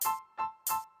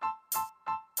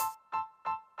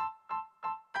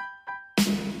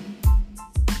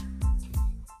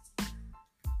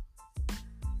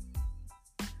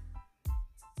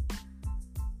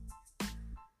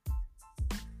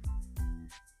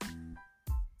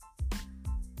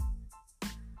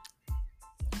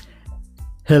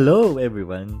Hello,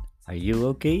 everyone. Are you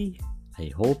okay?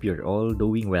 I hope you're all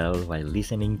doing well while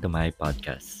listening to my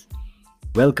podcast.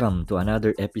 Welcome to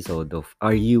another episode of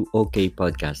Are You Okay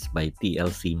podcast by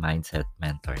TLC Mindset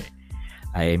Mentor.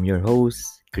 I am your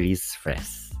host, Chris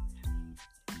Fres.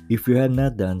 If you have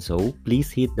not done so, please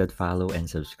hit that follow and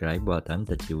subscribe button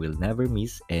that you will never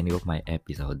miss any of my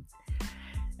episodes.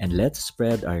 And let's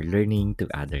spread our learning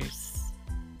to others.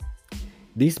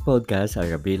 These podcasts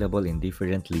are available in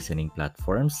different listening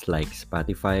platforms like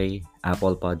Spotify,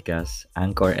 Apple Podcasts,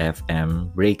 Anchor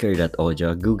FM,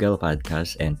 Breaker.audio, Google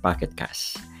Podcasts, and Pocket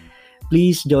Casts.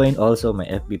 Please join also my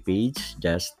FB page.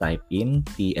 Just type in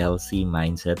TLC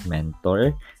Mindset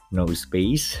Mentor, no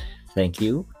space. Thank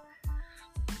you.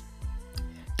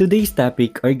 Today's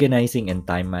topic, organizing and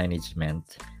time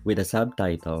management, with a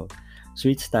subtitle,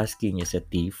 Switch Tasking is a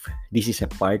Thief. This is a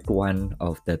part 1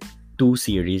 of the 2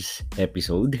 series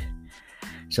episode.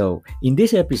 So, in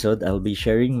this episode, I'll be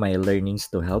sharing my learnings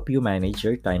to help you manage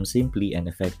your time simply and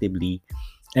effectively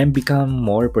and become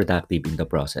more productive in the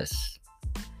process.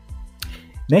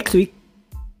 Next week,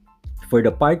 for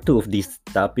the part 2 of this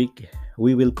topic,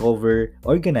 we will cover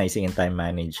organizing and time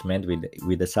management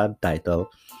with the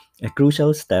subtitle, A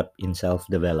Crucial Step in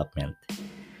Self-Development.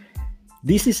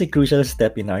 This is a crucial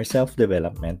step in our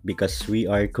self-development because we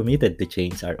are committed to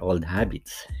change our old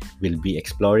habits. We'll be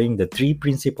exploring the 3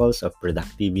 principles of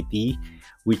productivity,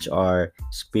 which are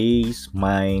space,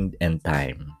 mind, and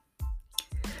time.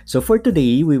 So for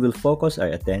today, we will focus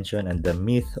our attention on the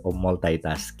myth of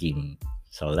multitasking.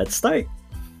 So let's start.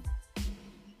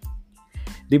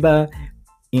 Diba,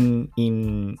 in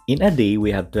a day, we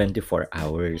have 24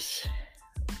 hours.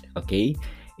 Okay?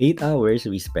 8 hours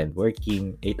we spend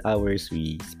working, 8 hours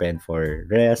we spend for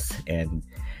rest, and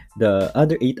the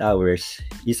other 8 hours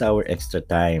is our extra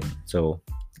time. So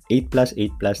 8 plus 8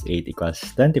 plus 8 equals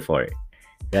 24,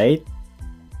 right?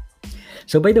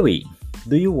 So by the way,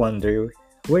 do you wonder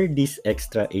where this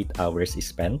extra 8 hours is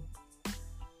spent?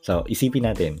 So isipin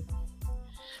natin.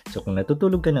 So kung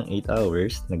natutulog ka ng 8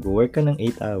 hours, nag-work ka ng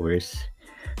 8 hours,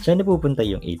 saan napupunta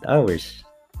yung 8 hours?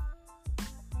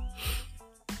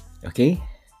 Okay?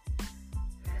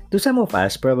 To some of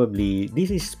us, probably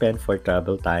this is spent for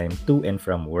travel time to and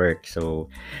from work. So,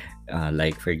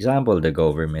 like for example, the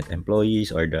government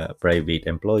employees or the private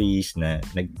employees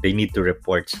they need to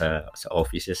report sa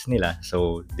offices nila.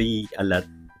 So, they allot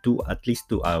at least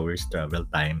 2 hours travel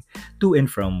time to and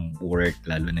from work,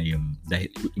 lalo na yung dahil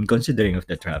in considering of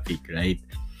the traffic, right?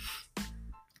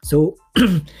 So,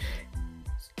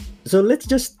 so let's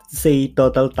just say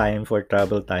total time for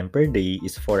travel time per day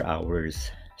is 4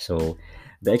 hours. So,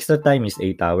 the extra time is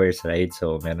 8 hours, right?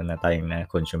 So, meron na tayong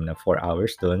na-consume na 4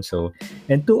 hours doon. So,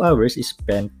 and 2 hours is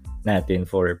spent natin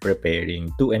for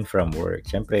preparing to and from work.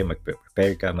 Siyempre,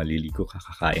 mag-prepare ka, maliligo ka,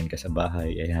 kakain ka sa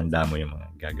bahay, ay handa mo yung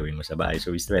mga gagawin mo sa bahay.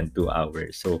 So, we spend 2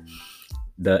 hours. So,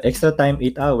 the extra time,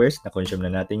 8 hours, na-consume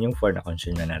na natin yung 4,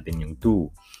 na-consume na natin yung 2.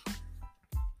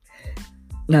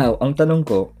 Now, ang tanong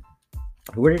ko,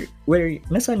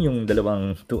 nasaan yung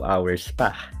dalawang 2 hours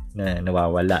pa na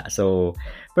nawawala? So,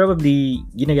 probably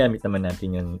ginagamit naman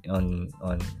natin yun on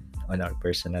our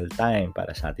personal time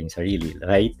para sa ating sarili,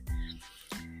 right?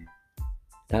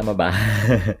 Tama ba?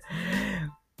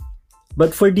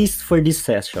 But for this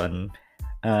session,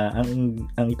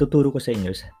 ang ituturo ko sa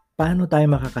inyo is paano tayo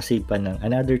makakasave pa ng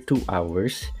another 2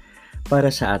 hours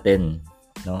para sa atin,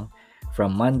 no?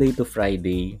 From Monday to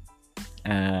Friday,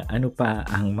 ano pa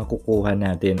ang makukuha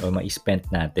natin o ma-spend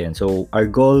natin. So our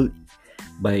goal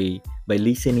by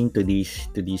listening to this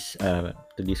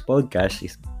podcast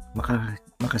is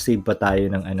makasave pa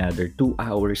tayo ng another 2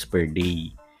 hours per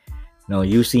day. No,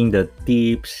 using the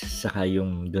tips saka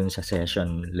yung dun sa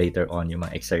session later on, yung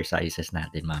mga exercises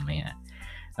natin mamaya.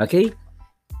 Okay?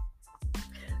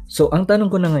 So ang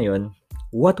tanong ko na ngayon,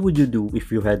 what would you do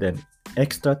if you had an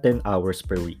extra 10 hours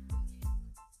per week?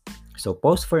 So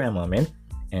pause for a moment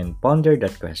and ponder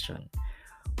that question.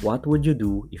 What would you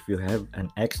do if you have an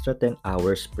extra 10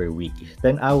 hours per week?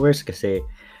 10 hours kasi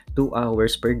 2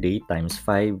 hours per day times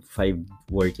 5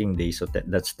 working days, so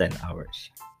that's 10 hours.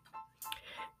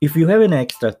 If you have an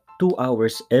extra 2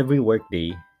 hours every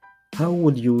workday, how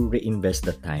would you reinvest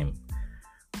the time?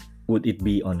 Would it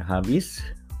be on hobbies?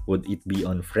 Would it be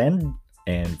on friends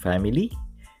and family?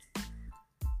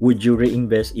 Would you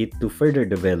reinvest it to further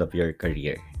develop your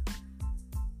career?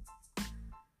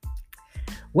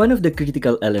 One of the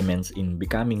critical elements in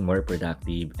becoming more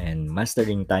productive and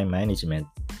mastering time management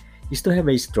is to have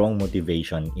a strong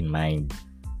motivation in mind.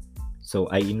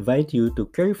 So I invite you to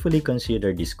carefully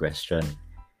consider this question.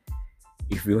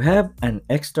 If you have an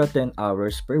extra 10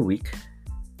 hours per week,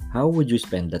 how would you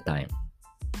spend the time?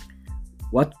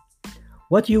 what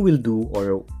what you will do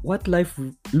or what life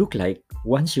look like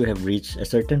once you have reached a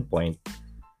certain point.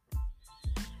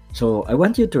 So I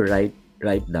want you to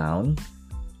write down,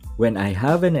 when I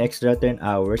have an extra 10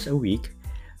 hours a week,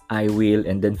 I will,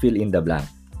 and then fill in the blank.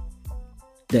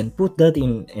 Then put that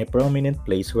in a prominent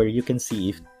place where you can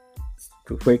see if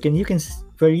where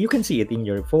you can see it in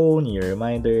your phone, in your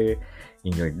reminder,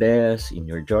 in your desk, in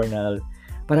your journal,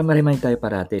 para ma-remind tayo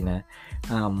parati na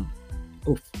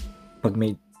oh, pag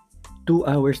may 2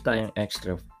 hours tayong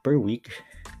extra per week,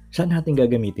 saan natin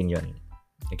gagamitin yon?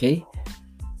 Okay?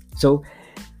 So,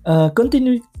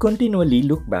 continually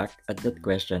look back at that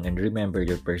question and remember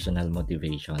your personal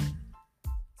motivation.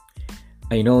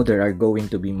 I know there are going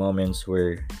to be moments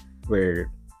where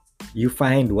you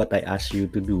find what I asked you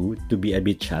to do to be a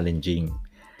bit challenging.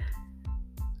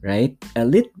 Right? A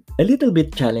little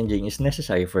bit challenging is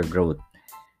necessary for growth.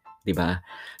 Diba?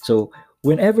 So,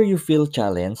 whenever you feel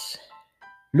challenged,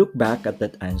 look back at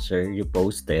that answer you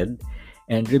posted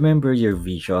and remember your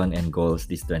vision and goals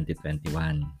this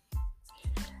 2021.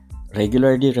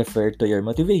 Regularly refer to your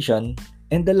motivation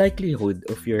and the likelihood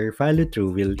of your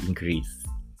follow-through will increase.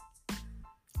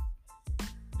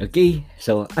 Okay,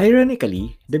 so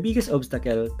ironically, the biggest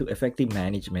obstacle to effective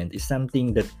management is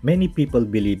something that many people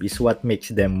believe is what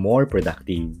makes them more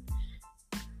productive.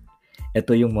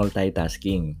 Ito yung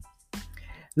multitasking.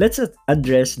 Let's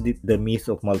address the myth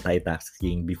of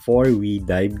multitasking before we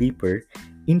dive deeper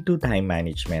into time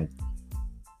management.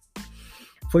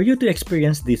 For you to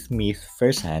experience this myth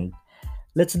firsthand,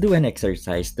 let's do an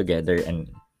exercise together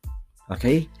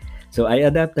okay? So I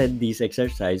adapted this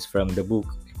exercise from the book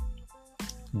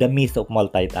The Myth of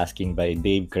Multitasking by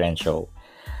Dave Crenshaw.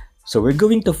 So we're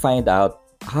going to find out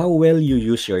how well you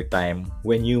use your time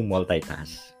when you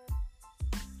multitask.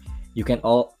 You can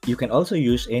also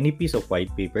use any piece of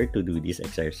white paper to do this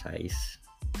exercise.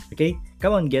 Okay?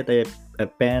 Come on, get a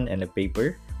pen and a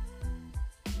paper.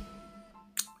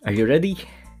 Are you ready?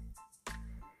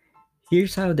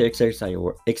 Here's how the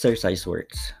exercise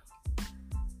works.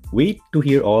 Wait to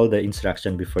hear all the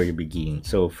instruction before you begin.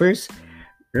 So first,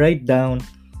 write down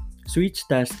switch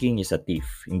tasking is a thief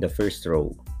in the first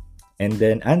row. And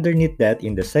then underneath that,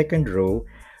 in the second row,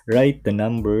 write the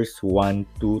numbers 1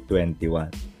 to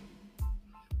 21.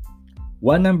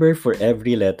 One number for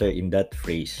every letter in that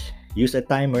phrase. Use a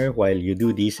timer while you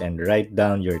do this and write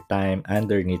down your time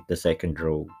underneath the second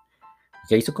row.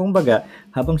 Okay, so kung baga,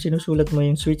 habang sinusulat mo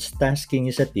yung switch tasking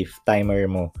is a thief, timer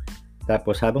mo.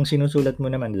 Tapos habang sinusulat mo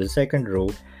naman the second row,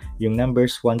 yung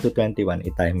numbers 1 to 21,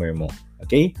 i-timer mo.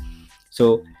 Okay?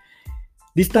 So,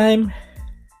 this time,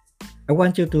 I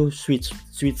want you to switch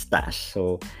task.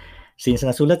 So, since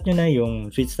nasulat nyo na yung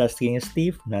switch tasking is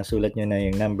thief, nasulat nyo na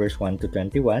yung numbers 1 to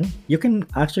 21, you can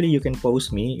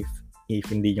post me if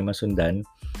hindi nyo masundan.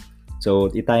 So,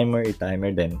 i-timer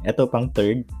then. Ito pang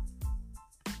third.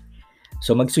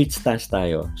 So, mag-switch task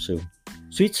tayo. So,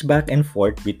 switch back and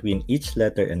forth between each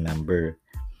letter and number.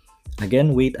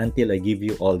 Again, wait until I give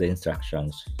you all the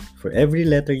instructions. For every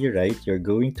letter you write, you're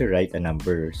going to write a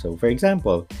number. So, for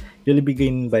example, you'll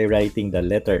begin by writing the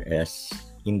letter S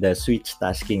in the switch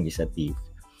tasking is a thief.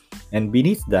 And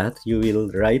beneath that, you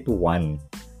will write 1,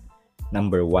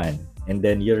 number 1. And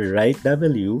then you'll write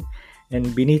W,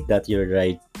 and beneath that, you'll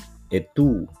write a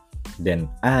 2, then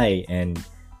I, and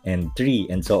 3,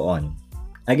 and so on.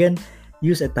 Again,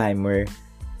 use a timer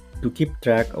to keep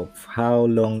track of how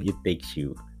long it takes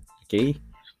you. Okay?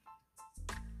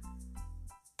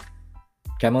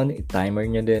 Come on, timer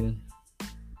nyo din.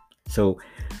 So,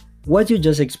 what you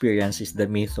just experienced is the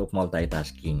myth of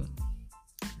multitasking.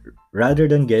 Rather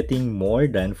than getting more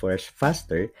done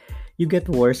faster, you get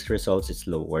worse results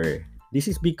slower. This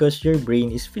is because your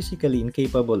brain is physically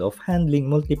incapable of handling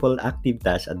multiple active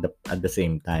tasks at the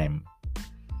same time.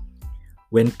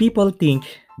 When people think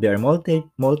they're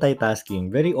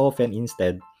multitasking, very often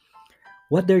instead,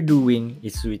 what they're doing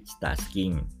is switch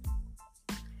tasking.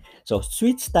 So,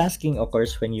 switch tasking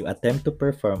occurs when you attempt to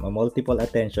perform a multiple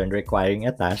attention requiring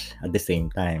a task at the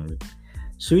same time.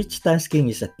 Switch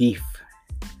tasking is a thief.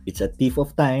 It's a thief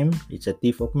of time, it's a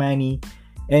thief of money,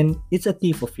 and it's a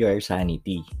thief of your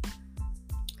sanity.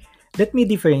 Let me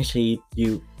differentiate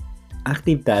you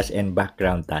active task and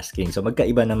background tasking. So,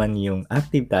 magkaiba naman yung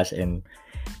active task and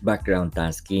background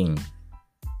tasking.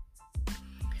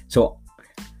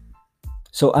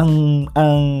 So ang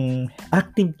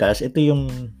active task, ito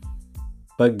yung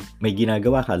pag may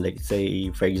ginagawa ka, like say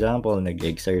for example,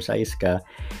 nag-exercise ka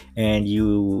and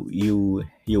you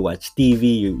watch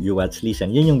TV, you watch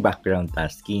listen, yun yung background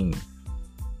tasking.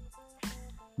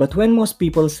 But when most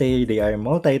people say they are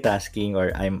multitasking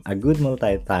or I'm a good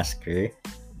multitasker,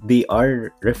 they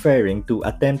are referring to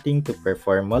attempting to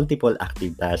perform multiple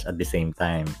active tasks at the same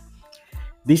time.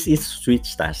 This is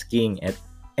switch tasking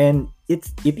and it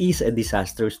is a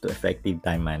disastrous to effective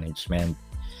time management.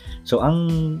 So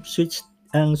ang switch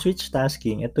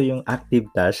tasking, ito yung active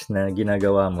task na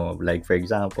ginagawa mo, like for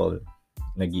example,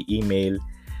 nag-email,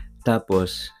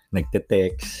 tapos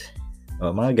nagte-text, o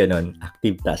mga ganon,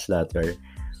 active task lahat,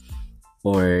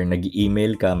 or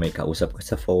nag-email ka, may kausap ka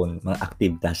sa phone, mga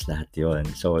active task lahat yon.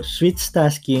 So switch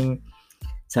tasking,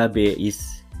 sabi, is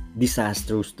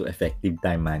disastrous to effective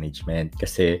time management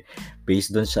kasi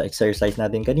based doon sa exercise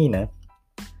natin kanina,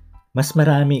 mas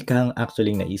marami kang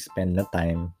actually na-spend na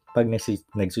time pag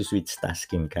nagsuswitch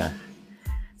tasking ka.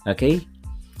 Okay?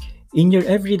 In your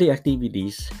everyday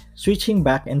activities, switching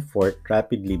back and forth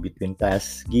rapidly between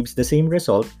tasks gives the same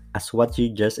result as what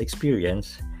you just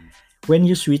experienced when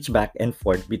you switch back and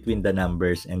forth between the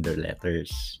numbers and the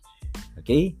letters.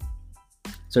 Okay?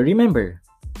 So remember,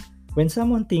 when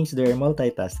someone thinks they're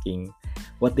multitasking,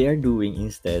 what they are doing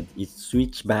instead is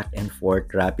switch back and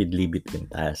forth rapidly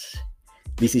between tasks.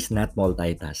 This is not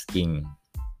multitasking.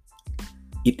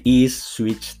 It is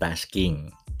switch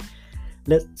tasking.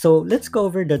 Let's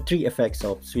cover the 3 effects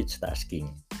of switch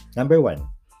tasking. Number 1,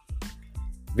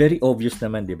 very obvious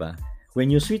naman, di ba?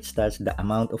 When you switch tasks, the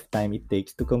amount of time it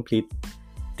takes to complete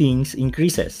things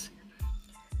increases.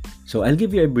 So I'll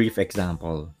give you a brief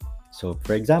example. So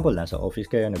for example, nasa office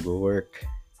kayo, nag-work,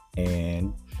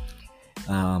 and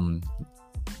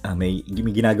may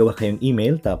ginagawa kayong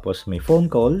email, tapos may phone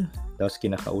call, tapos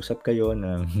kinakausap kayo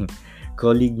ng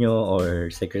colleague nyo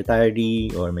or secretary,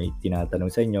 or may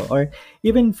tinatanong sa inyo, or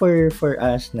even for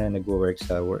us na nagwo-work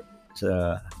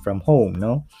from home,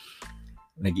 no?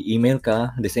 Nag-email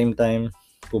ka, at the same time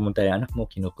pumunta yung anak mo,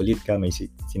 kinukulit ka, may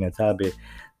sinasabi,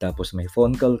 tapos may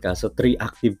phone call ka, so 3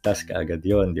 active tasks ka agad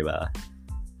yon, di ba?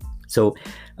 So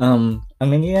ang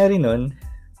nangyayari nun,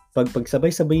 pag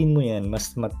pagsabay-sabayin mo yan,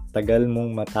 mas matagal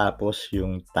mong matapos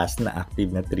yung task na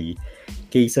active na 3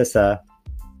 kaysa sa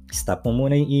stop mo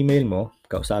muna yung email mo,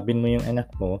 kausapin mo yung anak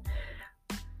mo,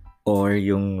 or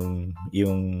yung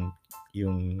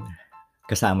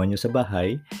kasama nyo sa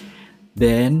bahay,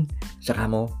 then saka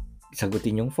mo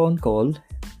sagutin yung phone call,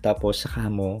 tapos saka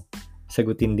mo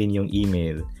sagutin din yung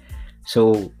email.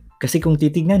 So kasi kung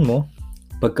titignan mo,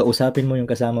 pagkausapin mo yung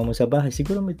kasama mo sa bahay,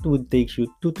 siguro it would take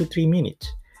you 2 to 3 minutes.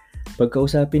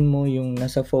 Pagkausapin mo yung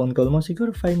nasa phone call mo,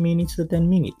 siguro 5 minutes to 10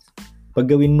 minutes.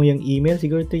 Pag gawin mo yung email,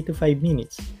 siguro 3 to 5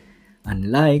 minutes.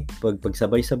 Unlike,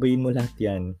 pagsabay-sabayin mo lahat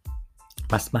yan,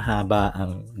 mas mahaba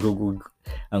ang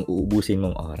uubusin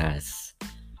mong oras.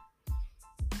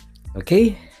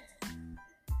 Okay?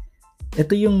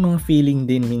 Ito yung mga feeling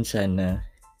din minsan na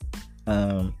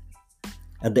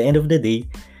at the end of the day,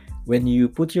 when you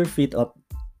put your feet up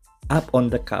on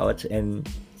the couch and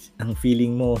ang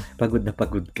feeling mo, pagod na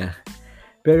pagod ka.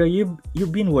 Pero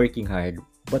you've been working hard,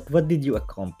 but what did you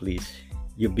accomplish?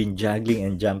 You've been juggling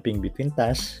and jumping between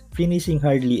tasks, finishing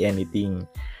hardly anything.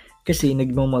 Kasi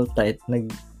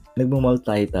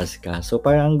nagmo-multitask ka. So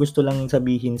parang gusto lang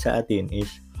sabihin sa atin is,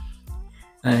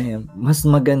 mas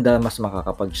maganda, mas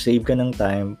makakapag-save ka ng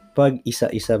time pag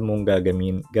isa-isa mong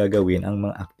gagawin ang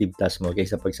mga active tasks mo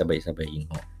kaysa pagsabay-sabayin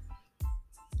mo.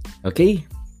 Okay?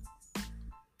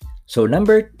 So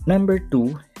number 2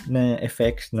 na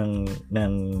effects ng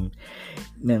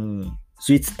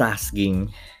switch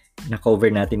tasking na cover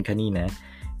natin kanina,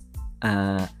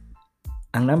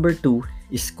 ang number 2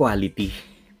 is quality.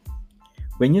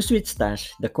 When you switch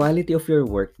tasks, the quality of your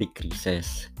work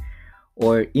decreases.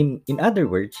 Or in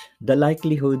other words, the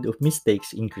likelihood of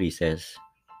mistakes increases.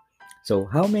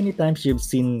 So how many times you've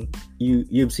seen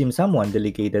someone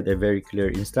delegated a very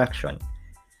clear instruction?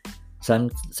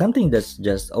 Something that's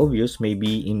just obvious,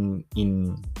 maybe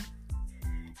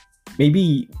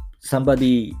maybe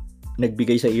somebody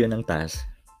nagbigay sa iyo ng task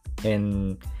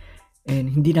and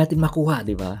hindi natin makuha,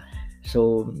 di ba?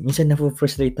 So minsan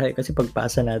na-frustrate tayo kasi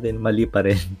pagpasa natin mali pa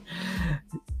rin.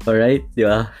 Alright, di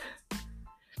ba?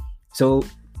 So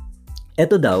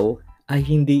eto daw ay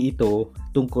hindi ito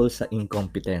tungkol sa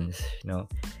incompetence, no?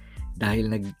 Dahil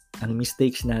ang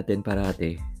mistakes natin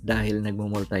parati dahil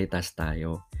nagmo-multitask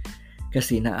tayo.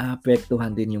 Kasi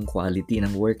naaapektuhan din yung quality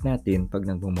ng work natin pag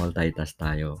nagmo-multitask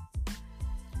tayo.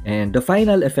 And the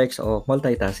final effects of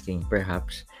multitasking,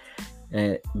 perhaps,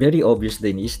 very obvious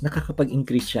din, is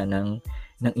nakakapag-increase siya ng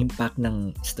impact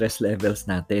ng stress levels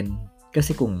natin.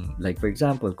 Kasi kung, like for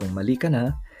example, kung mali ka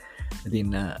na,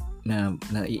 din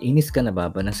naiinis ka,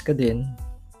 nababanas ka din,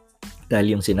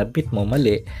 dahil yung sinabit mo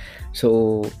mali.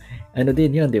 So,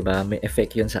 din yun, di ba? May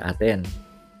effect yun sa atin.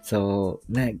 So,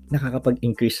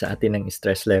 nakakapag-increase sa atin ng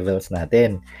stress levels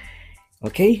natin.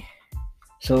 Okay?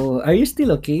 So, are you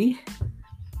still okay?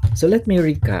 So, let me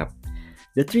recap.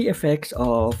 The three effects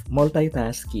of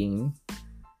multitasking,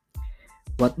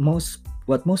 what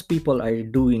most people are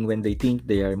doing when they think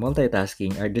they are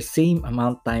multitasking, are the same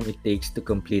amount time it takes to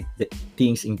complete the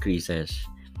things increases.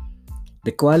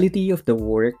 The quality of the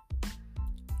work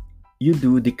you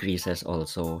do decreases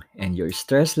also, and your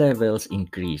stress levels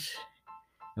increase.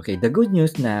 Okay, the good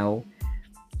news now,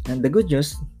 and the good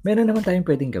news, meron naman tayong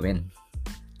pwedeng gawin.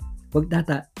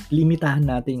 Limitahan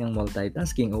natin ang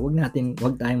multitasking, o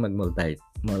wag tayong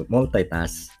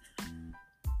multitask.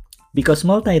 Because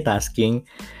multitasking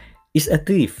is a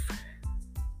thief.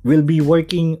 We'll be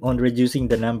working on reducing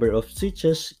the number of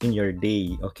switches in your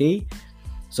day, okay?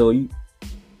 So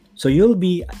you'll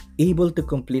be able to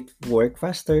complete work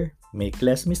faster, make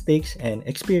less mistakes, and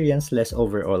experience less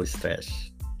overall stress.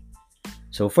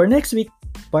 So for next week,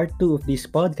 part 2 of this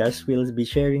podcast, we'll be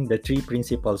sharing the 3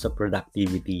 principles of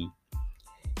productivity: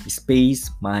 space,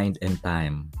 mind, and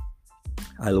time.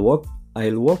 I'll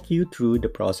walk you through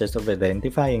the process of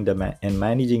identifying and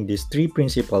managing these 3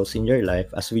 principles in your life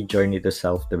as we journey to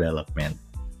self-development.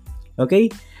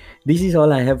 Okay? This is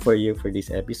all I have for you for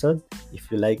this episode. If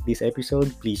you like this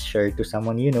episode, please share to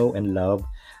someone you know and love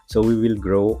so we will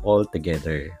grow all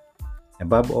together.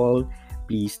 Above all,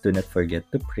 please do not forget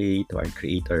to pray to our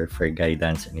Creator for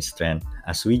guidance and strength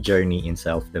as we journey in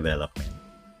self-development.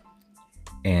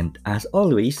 And as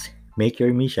always, make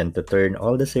your mission to turn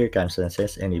all the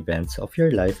circumstances and events of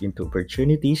your life into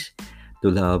opportunities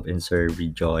to love and serve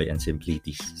with joy and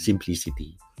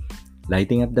simplicity,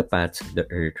 lighting up the paths of the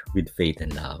earth with faith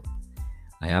and love.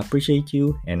 I appreciate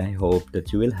you, and I hope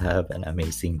that you will have an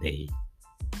amazing day.